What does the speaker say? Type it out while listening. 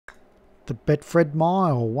The Betfred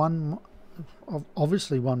Mile,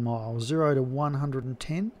 obviously 1 mile, 0 to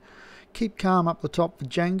 110. Keep Calm up the top for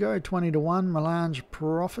Django, 20 to 1. Melange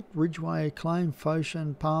Profit, Ridgeway Acclaim,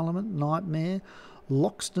 Foshan Parliament, Nightmare.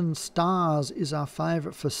 Loxton Stars is our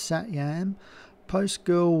favourite for Satyam. Post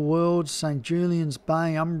Girl World, St Julian's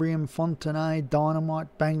Bay, Umbrium Fontenay,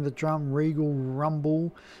 Dynamite, Bang the Drum, Regal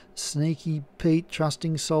Rumble, Sneaky Pete,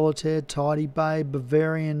 Trusting Solitaire, Tidy Bay,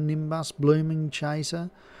 Bavarian Nimbus, Blooming Chaser,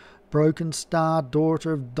 Broken Star,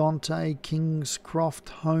 Daughter of Dante, Kingscroft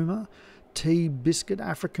Homer, Tea Biscuit,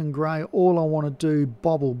 African Grey, All I Want to Do,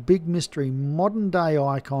 Bobble, Big Mystery, Modern Day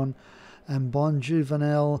Icon, and Bon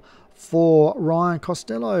Juvenile for Ryan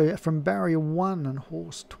Costello from Barrier 1 and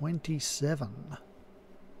Horse 27.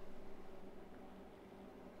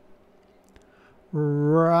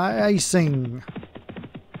 Racing.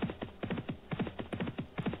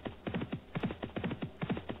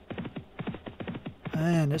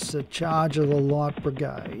 And it's the Charge of the Light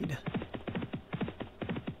Brigade.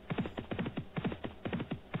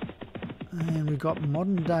 And we've got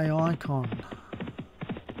Modern Day Icon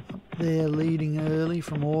up there leading early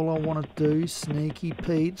from All I Want to Do, Sneaky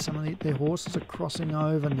Pete. Some of their horses are crossing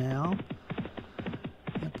over now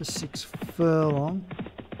at the 6th furlong.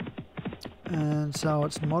 And so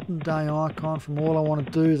it's Modern Day Icon from All I Want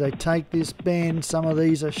to Do. They take this bend. Some of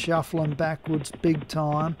these are shuffling backwards big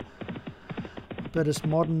time. But it's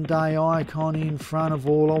Modern Day Icon in front of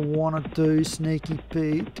All I Want to Do, Sneaky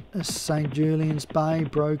Pete, St Julian's Bay,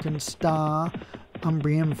 Broken Star,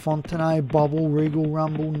 Umbrium Fontenay, Bobble, Regal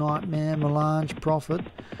Rumble, Nightmare, Melange Profit,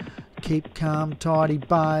 Keep Calm, Tidy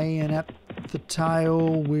Bay, and at the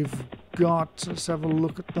tail we've got, let's have a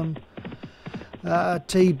look at them,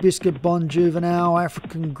 Tea Biscuit, Bon Juvenile,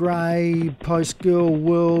 African Grey, Post Girl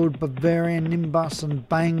World, Bavarian Nimbus, and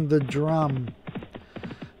Bang the Drum.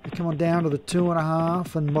 Come on down to the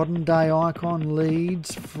 2.5, and Modern Day Icon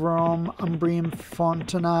leads from Umbrium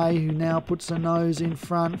Fontenay, who now puts her nose in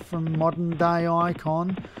front from Modern Day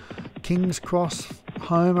Icon. King's Cross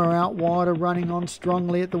Homer out wider, running on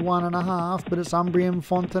strongly at the 1.5, but it's Umbrium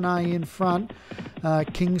Fontenay in front.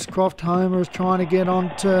 Kingscroft Homer is trying to get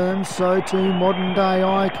on terms, so too Modern Day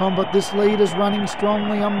Icon, but this lead is running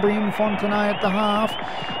strongly. Umbrium Fontenay at the half.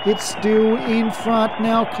 It's still in front,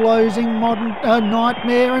 now closing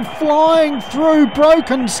Nightmare and flying through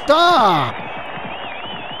Broken Star.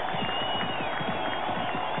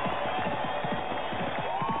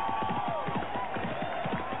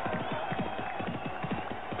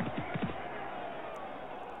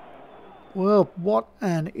 Well, what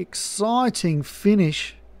an exciting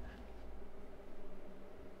finish.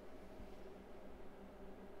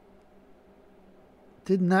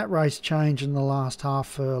 Didn't that race change in the last half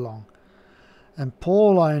furlong? And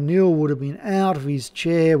Paul O'Neill would have been out of his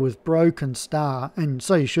chair with Broken Star, and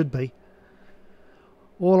so you should be.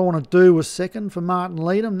 All I Want to Do was second for Martin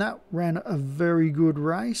Leadham. That ran a very good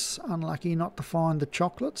race. Unlucky not to find the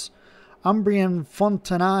chocolates. Umbrium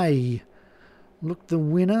Fontenay looked the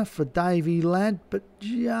winner for Davy Ladd, but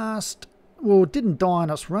just, well, it didn't die in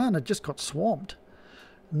its run, it just got swamped.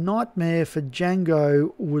 Nightmare for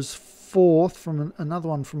Django was fourth from another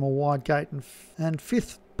one from a wide gate, and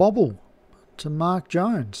fifth Bobble to Mark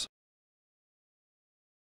Jones.